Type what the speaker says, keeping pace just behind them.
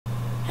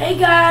Hey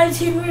guys,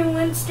 Henry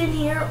Winston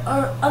here,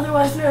 or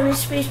otherwise known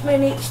as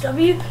Spaceman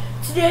HW.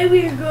 Today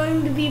we are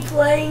going to be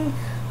playing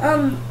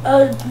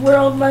a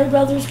world my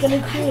brother's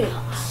gonna create.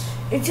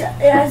 It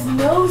has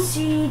no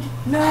seed,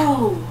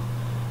 it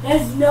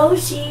has no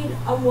seed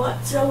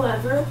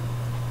whatsoever.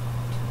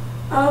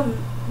 And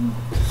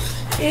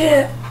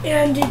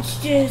it's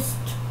just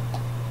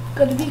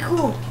gonna be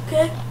cool,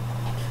 okay?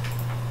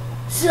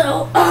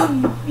 So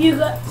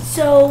we'll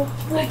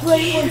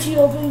play once he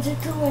opens it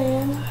to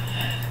land.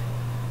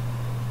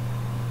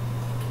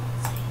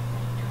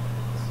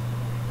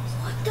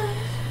 What the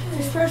heck?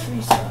 Just press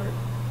restart.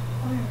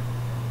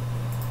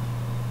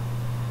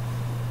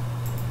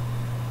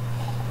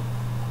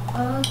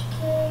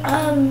 Okay.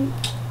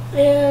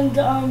 And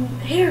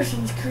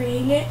Harrison's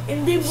creating it,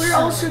 and then we're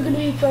also going to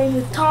be playing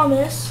with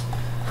Thomas.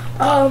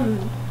 And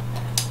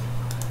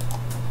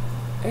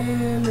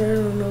I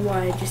don't know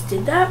why I just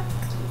did that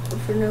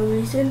for no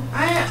reason.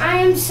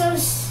 I am so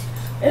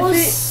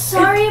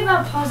sorry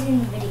about pausing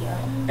the video.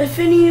 If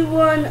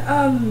anyone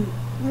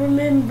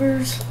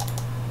remembers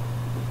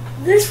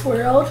this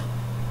world,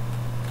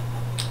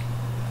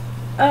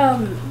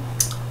 the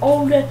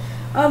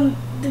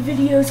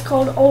video is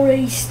called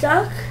Already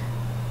Stuck.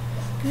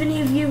 If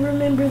any of you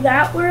remember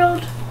that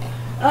world,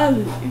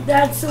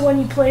 that's the one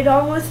you played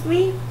on with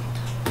me.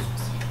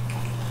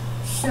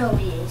 So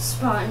we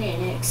spawned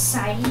in an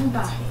exciting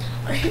body.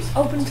 It's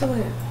open to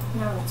land.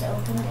 Now it's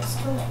open this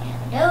to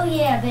land. Oh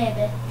yeah,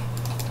 baby.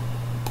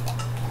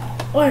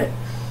 Alright,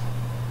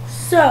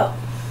 so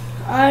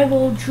I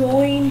will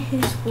join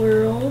his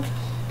world,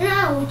 And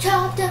I will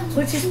chop down some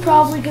which is trees.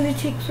 probably going to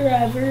take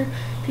forever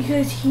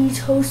because he's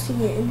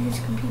hosting it and his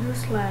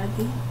computer's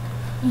lagging.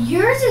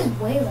 Yours is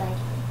way laggy.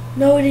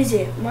 No, it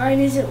isn't. Mine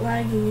isn't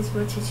lagging as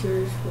much as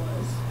yours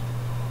was.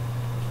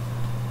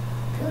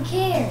 Who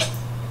cares?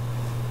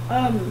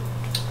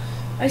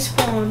 I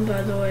spawned,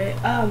 by the way.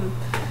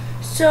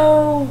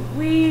 So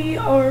we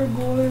are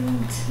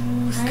going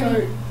to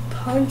start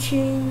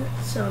punching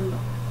some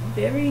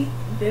very,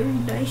 very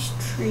nice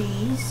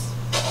trees.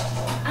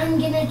 I'm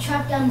gonna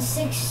chop down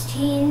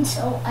 16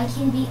 so I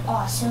can be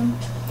awesome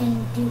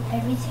and do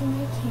everything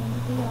I can to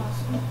be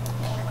awesome.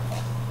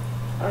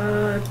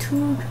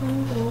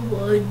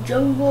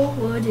 Jungle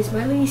wood is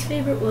my least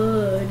favorite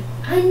wood.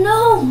 I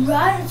know,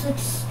 right? It's like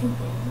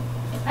stupid.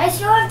 I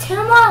still have 10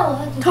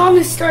 more.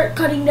 Thomas, start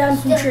cutting down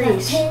some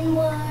trees. 10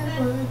 more.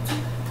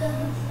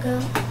 Go.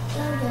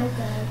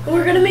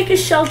 We're gonna make a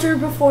shelter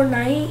before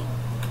night,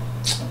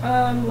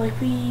 like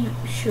we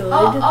should.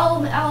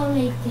 I'll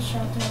make the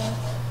shelter.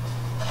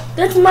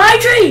 That's my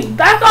tree.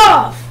 Back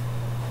off.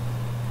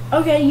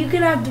 Okay, you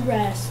can have the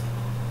rest.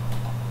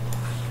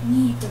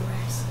 Need the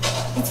rest.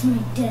 It's my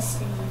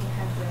destiny to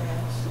have the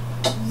rest.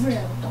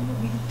 Really?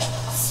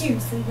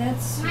 Seriously,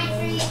 that's My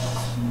tree.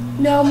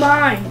 No,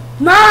 mine.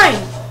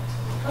 Mine.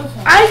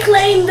 Okay. I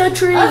claim the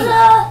tree. Hold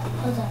on.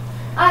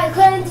 I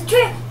climbed the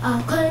tree.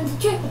 I climbed the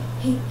tree.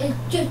 He is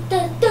just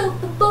a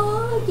stupid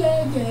boy.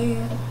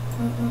 Yeah.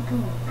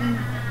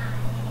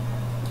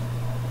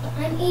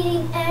 I'm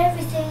eating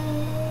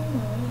everything.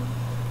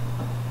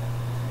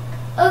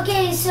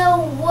 Okay, so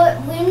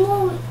when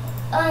will do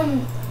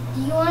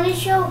you want to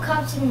show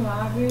cops and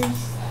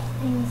robbers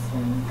things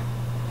then?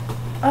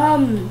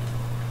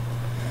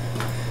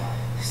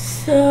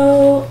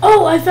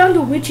 I found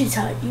a witch's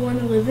hut. You want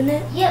to live in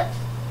it? Yep.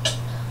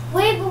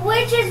 Wait, but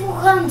witches will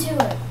come to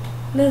it.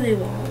 No, they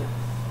won't.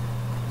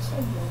 Yes, they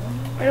will.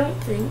 I don't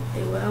think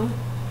they will.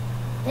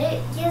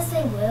 Yes,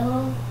 they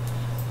will.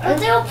 But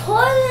they'll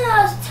poison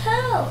us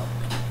too.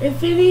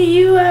 If any of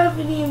you have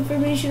any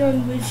information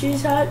on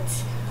witches'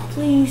 huts,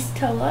 please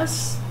tell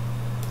us.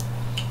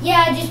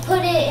 Yeah, just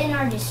put it in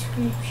our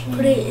description.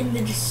 Put it in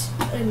the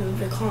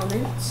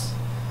comments.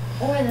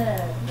 Or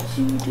the.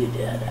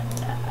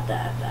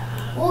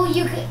 Well,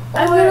 you could.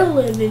 I'm gonna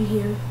live in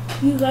here.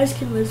 You guys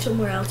can live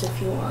somewhere else if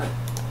you want.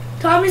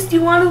 Thomas, do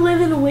you want to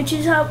live in a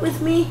witch's hut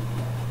with me?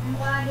 I'm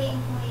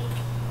lagging, wait.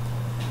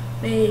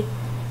 Maybe.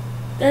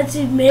 That's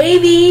it.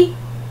 Maybe.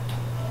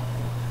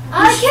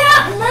 I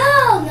can't. No.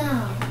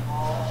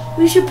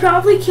 We should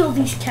probably kill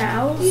these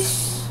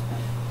cows.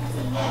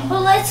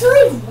 But let's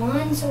leave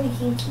one so we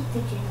can keep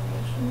the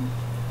generation.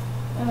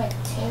 Or like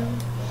 2.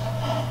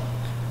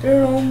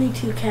 There are only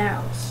 2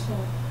 cows. So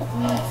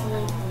let's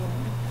leave one.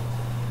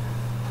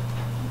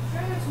 I'm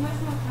sure there's much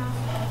more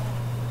cows.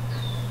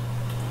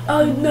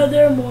 Oh no,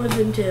 there are more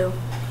than 2.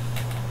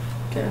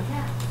 Okay.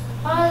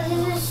 Oh,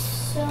 this is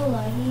so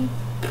laggy.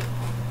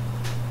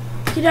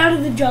 Get out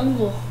of the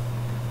jungle.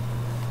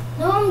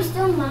 No, I'm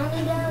still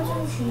mining down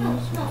some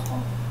trees.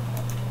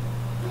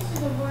 This is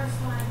the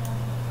worst lag ever.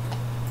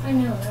 I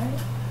know, right?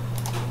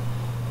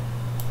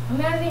 I'm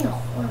having a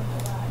horrible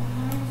time.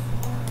 Mine is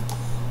worse.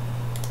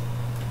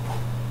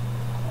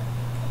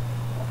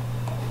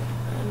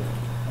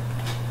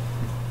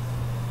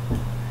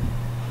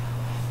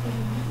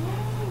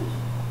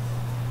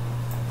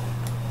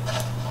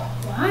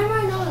 Why am I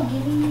not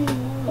giving you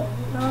more?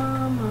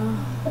 Mama.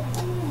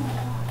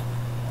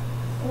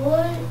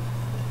 What?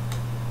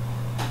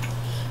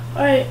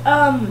 Alright,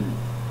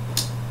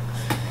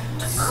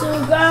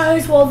 So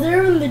guys, while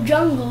they're in the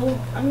jungle,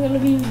 I'm gonna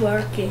be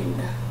working.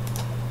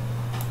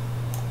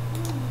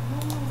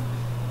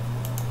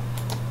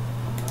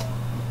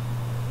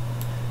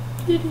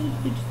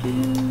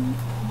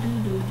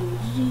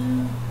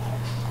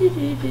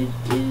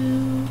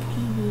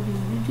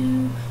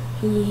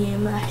 Can you hear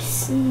my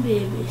sin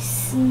baby,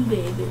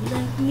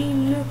 let me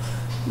know.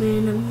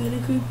 Man, I'm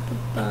gonna creep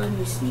up on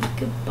you,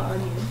 sneak up on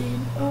you,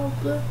 then all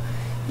blow.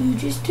 You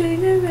just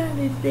turn around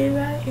if they're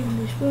right and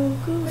the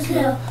smoke goes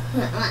low.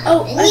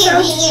 Oh,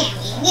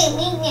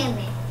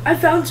 I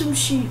found some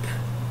sheep.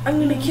 I'm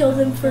gonna kill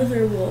them for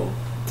their wool.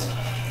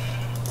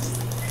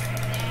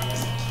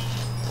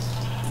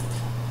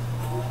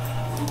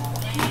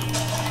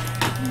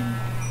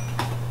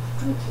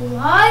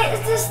 Why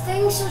is this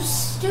thing so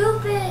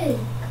stupid?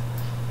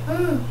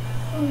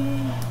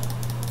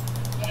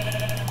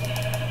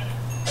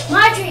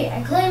 My tree,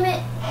 I claim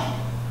it.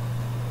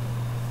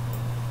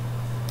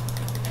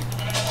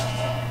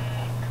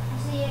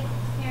 See it,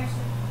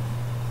 Harrison.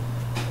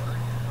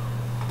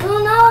 Oh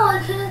no, I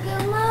can't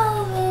get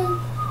moving.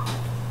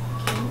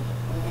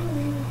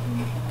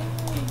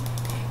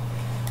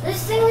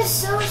 This thing is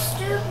so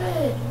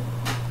stupid.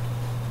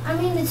 I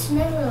mean, it's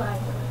never like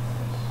this.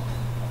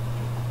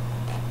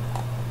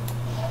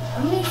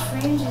 How many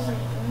frames is it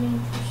running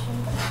per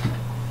second?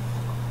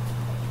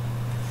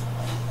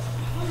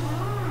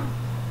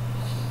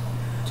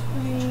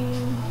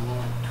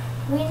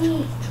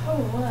 20,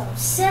 oh wow,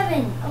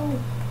 7, oh,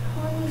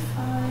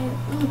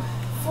 25, ooh,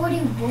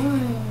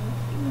 41.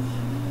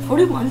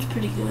 41's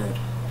pretty good.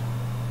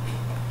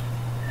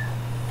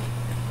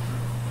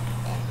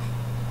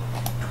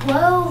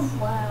 12,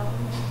 wow,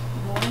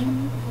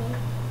 1,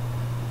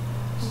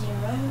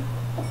 0.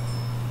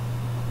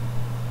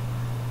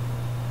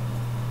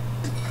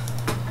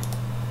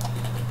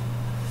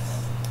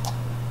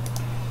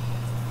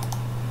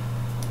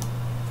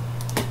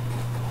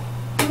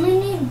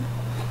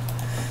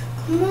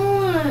 Come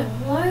on,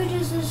 why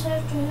does this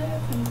have to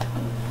happen to me?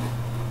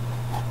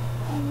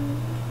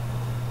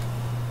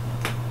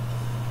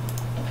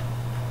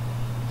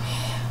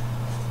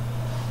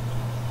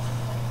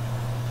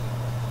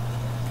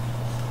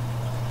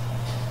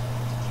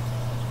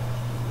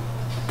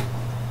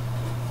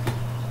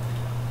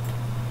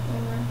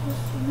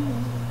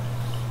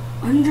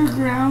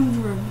 Underground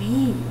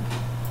ravine.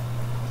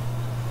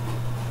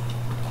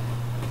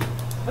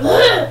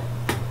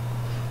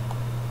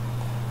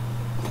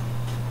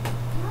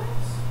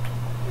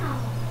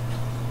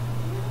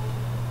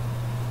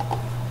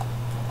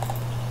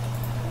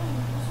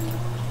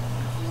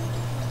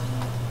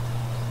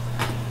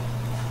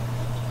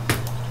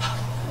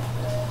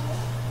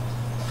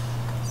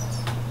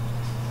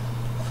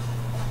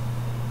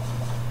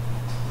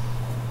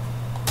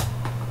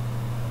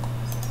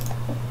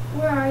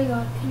 Where are you?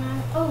 Can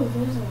I? Oh,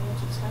 there's a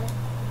witch's hut.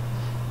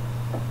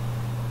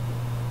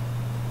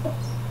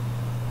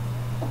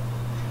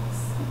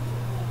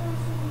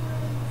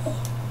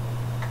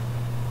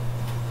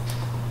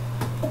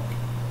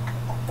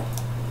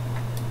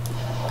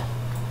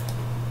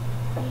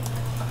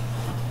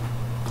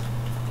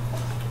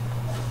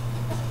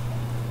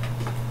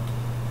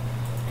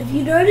 If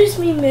you notice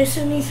me miss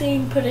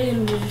anything, put it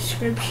in the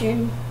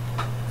description.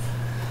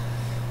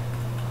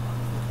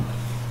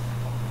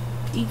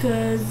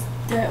 Because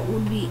that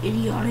would be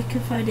idiotic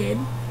if I did.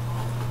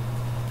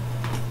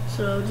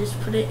 So just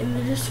put it in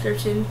the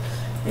description,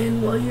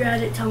 and while you're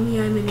at it, tell me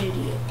I'm an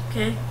idiot,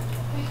 okay?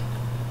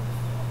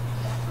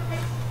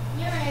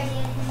 You're an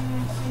idiot,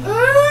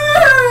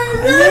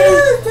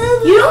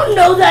 Harrison. You don't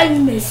know that I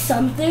missed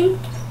something.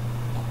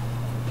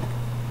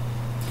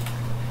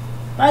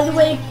 By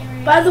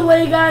the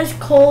way, guys,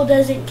 coal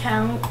doesn't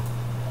count.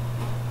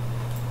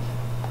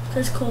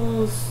 Because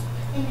coal's...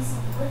 And there's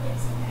some wood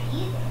that's in there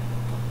either.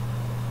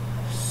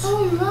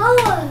 Oh no!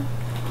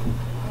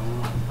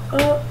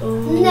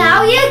 Uh-oh.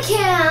 Now you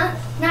can't.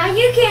 Now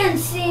you can't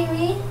see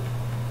me.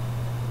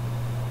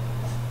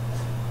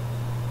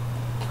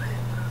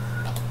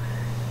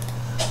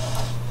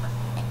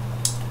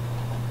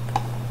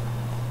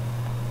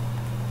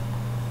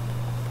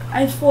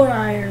 I have 4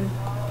 iron.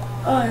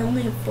 Oh, I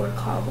only have 4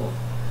 cobble.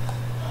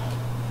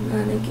 I'm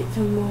gonna get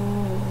some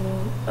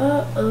more.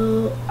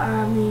 Uh-oh,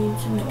 I need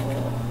some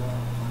more.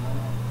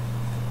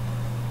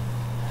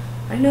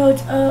 I know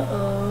it's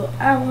uh-oh,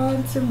 I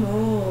want some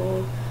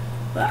more.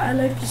 But I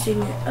like to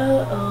sing it,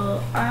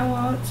 uh-oh, I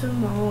want some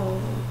more.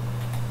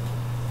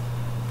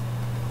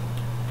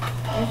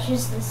 That's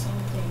just the same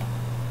thing.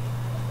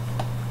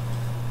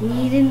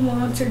 Need and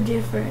wants are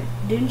different.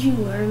 Didn't you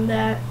learn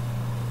that?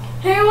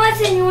 Hey,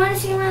 Watson, you want to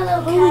see my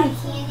little Holy- cat?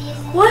 Candy is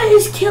in What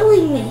is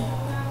killing me?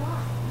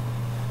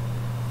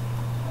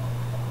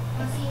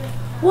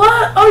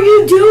 What are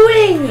you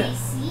doing? I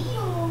see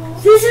you.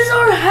 This is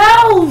our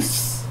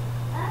house.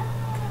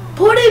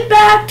 Put it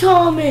back,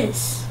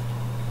 Thomas.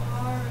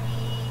 Sorry.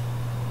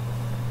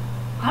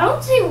 I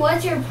don't see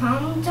what's your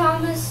problem,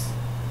 Thomas.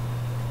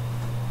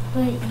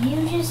 But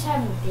you just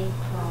have a big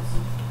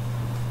problem.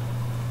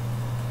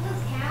 Look,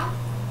 cow.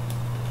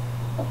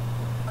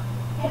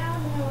 Cow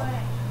in the way.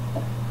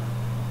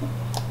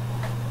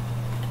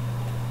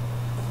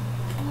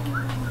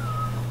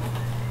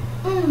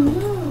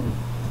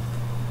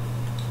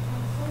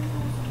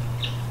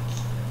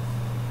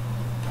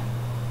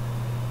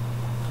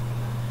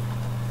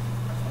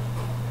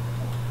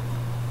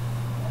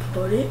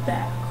 put it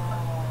back.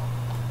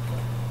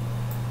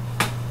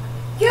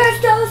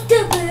 You're so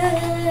stupid.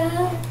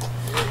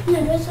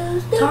 You're so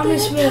stupid.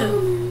 Thomas,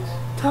 move.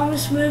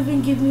 Thomas, move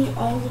and give me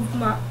all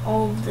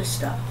of the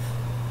stuff.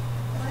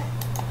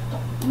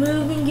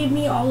 Move and give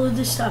me all of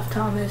the stuff,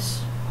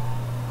 Thomas.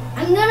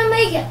 I'm gonna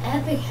make an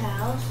epic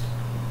house.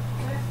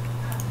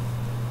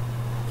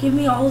 Give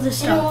me all of the It'll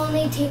stuff.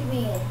 only take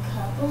me a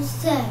couple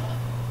seconds.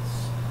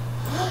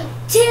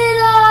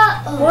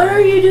 Ta-da! Oh, What are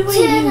you doing?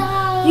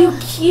 ta-da! You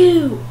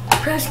Q.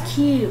 Press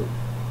Q.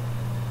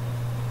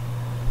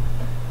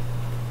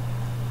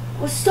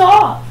 Well,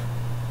 stop.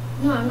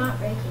 No, I'm not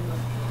breaking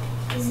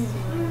it. This is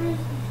mine.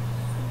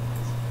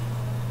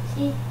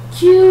 See?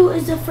 Q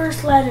is the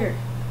first letter.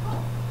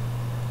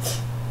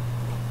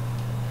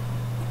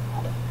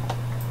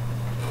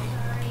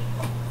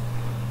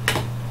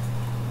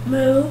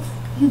 Move.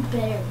 You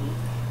better be.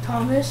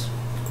 Thomas,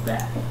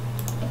 back.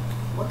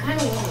 What kind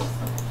of one is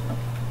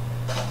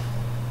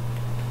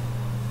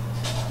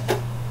that?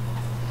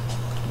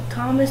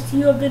 Thomas,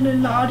 you have been a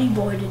naughty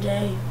boy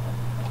today.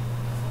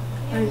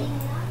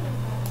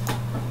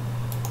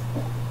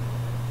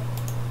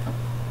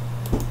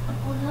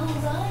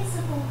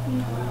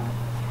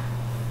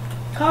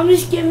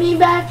 Thomas, give me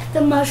back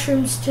the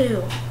mushrooms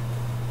too.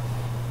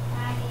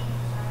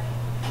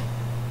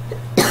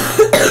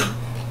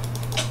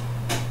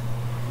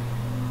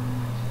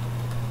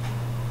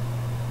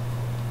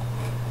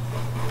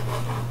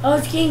 Oh,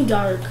 it's getting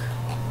dark.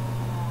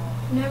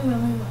 Not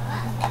really.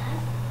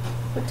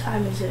 What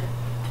time is it?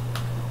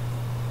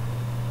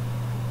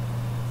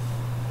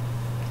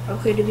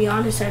 Okay, to be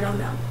honest, I don't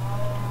know.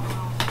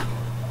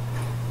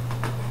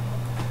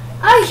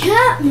 I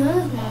can't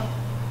move now.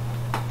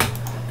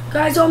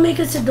 Guys, I'll make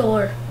us a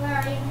door. Where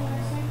are you,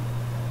 Melissa?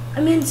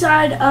 I'm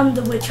inside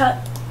the witch hut.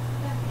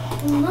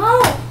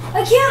 No,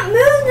 I can't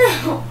move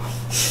now.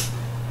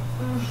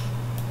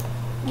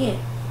 Yeah.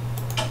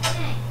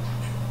 Hey.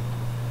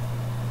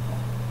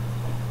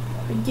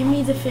 Give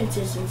me the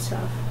fences and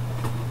stuff.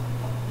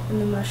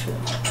 And the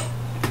mushroom.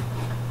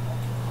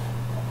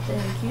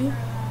 Thank you.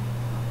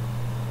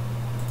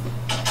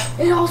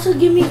 And also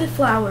give me the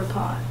flower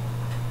pot.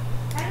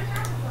 I don't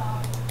have a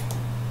dog.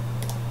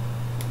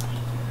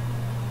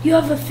 You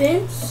have a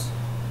fence?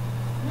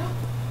 Nope.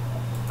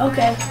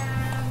 Okay. I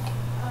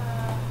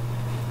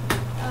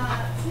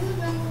have 2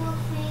 jungle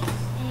snakes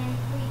and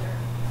 3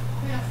 dirt.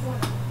 No, 4.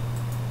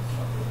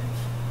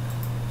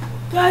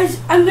 Guys,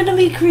 I'm gonna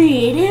be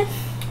creative.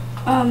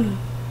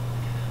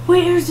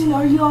 Wait, Harrison,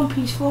 are you on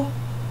peaceful?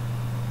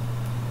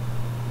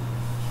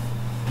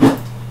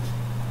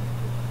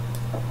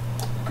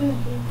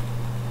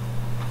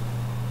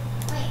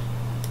 Wait,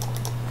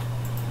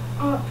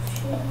 Oh,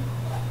 shit.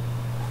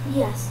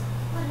 Yes.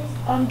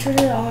 what is Turn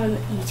it on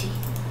easy.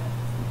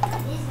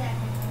 what is that,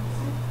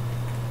 Melissa?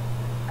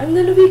 I'm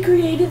gonna be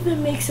creative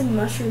and make some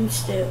mushroom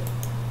stew.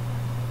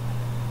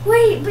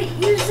 Wait, but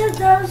you said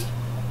that was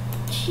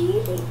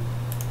cheating.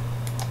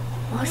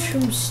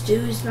 Mushroom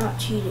stew is not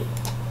cheating.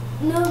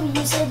 No, but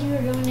you said you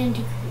were going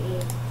into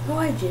creative. No,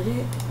 I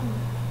didn't.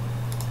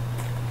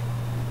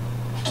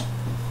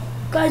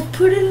 Guys,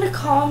 put in the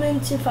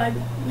comments if I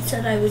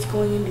said I was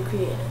going into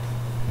creative.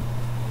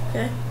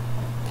 Okay?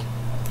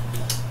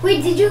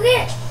 Wait, did you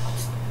get?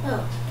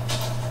 Oh.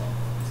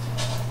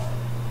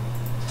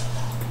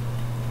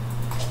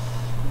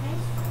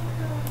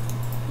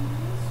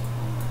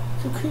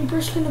 So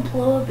Creeper's gonna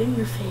blow up in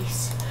your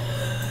face.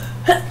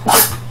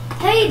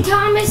 Hey,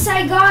 Thomas,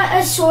 I got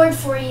a sword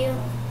for you.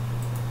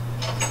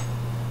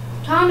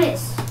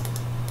 Thomas.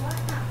 What?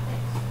 Not this.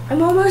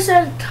 I'm almost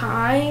out of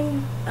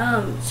time.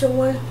 So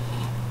when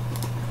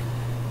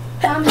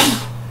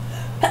Thomas.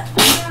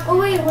 Oh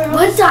wait, we're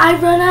once I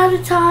run out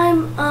of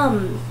time,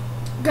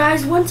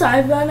 guys, once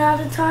I run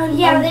out of time,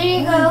 Yeah, there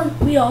you go.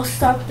 We all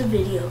stop the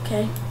video,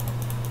 okay?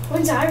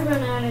 Once I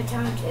run out of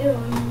time too.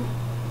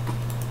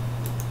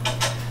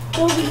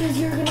 No, because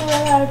you're gonna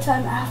run out of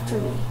time after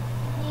me.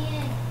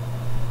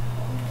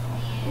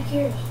 Who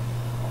cares?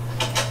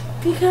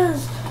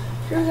 Because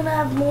you're gonna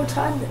have more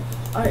time than.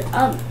 Alright,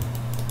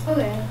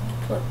 Okay.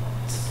 What?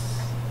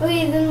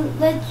 Okay, then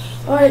let's.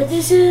 Alright,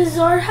 this is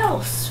our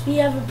house. We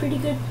have a pretty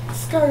good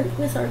start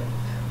with our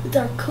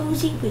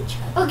cozy witch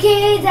hut.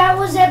 Okay, that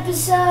was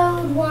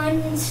episode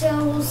 1,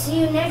 so we'll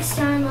see you next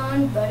time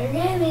on Butter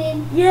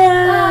Gaming.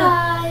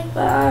 Yeah. Bye.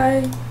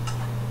 Bye.